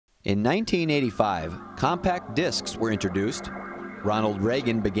In 1985, compact discs were introduced. Ronald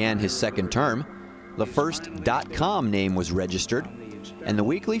Reagan began his second term. The first .com name was registered, and the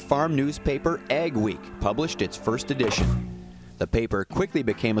weekly farm newspaper Ag Week published its first edition. The paper quickly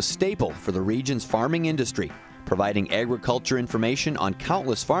became a staple for the region's farming industry, providing agriculture information on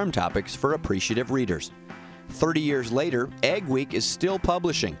countless farm topics for appreciative readers. 30 years later, Ag Week is still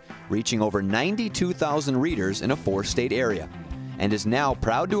publishing, reaching over 92,000 readers in a 4-state area, and is now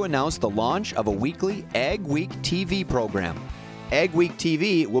proud to announce the launch of a weekly AgweekTV program.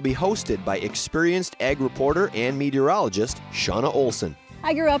 AgweekTV will be hosted by experienced ag reporter and meteorologist Shauna Olson.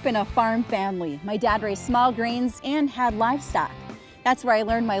 I grew up in a farm family. My dad raised small grains and had livestock. That's where I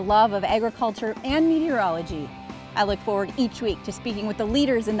learned my love of agriculture and meteorology. I look forward each week to speaking with the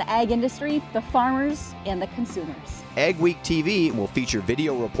leaders in the ag industry, the farmers, and the consumers. AgweekTV will feature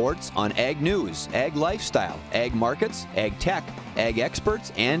video reports on ag news, ag lifestyle, ag markets, ag tech, ag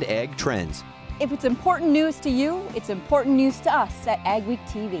experts, and ag trends. If it's important news to you, it's important news to us at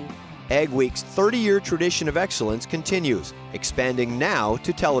AgweekTV. Ag Week's 30-year tradition of excellence continues, expanding now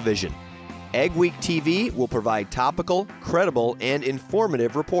to television. AgweekTV will provide topical, credible, and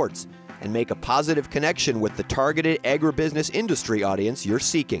informative reports and make a positive connection with the targeted agribusiness industry audience you're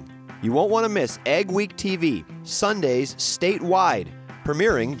seeking. You won't want to miss AgweekTV, Sundays statewide,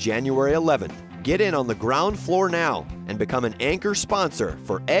 premiering January 11th. Get in on the ground floor now and become an anchor sponsor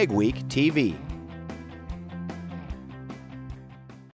for AgweekTV.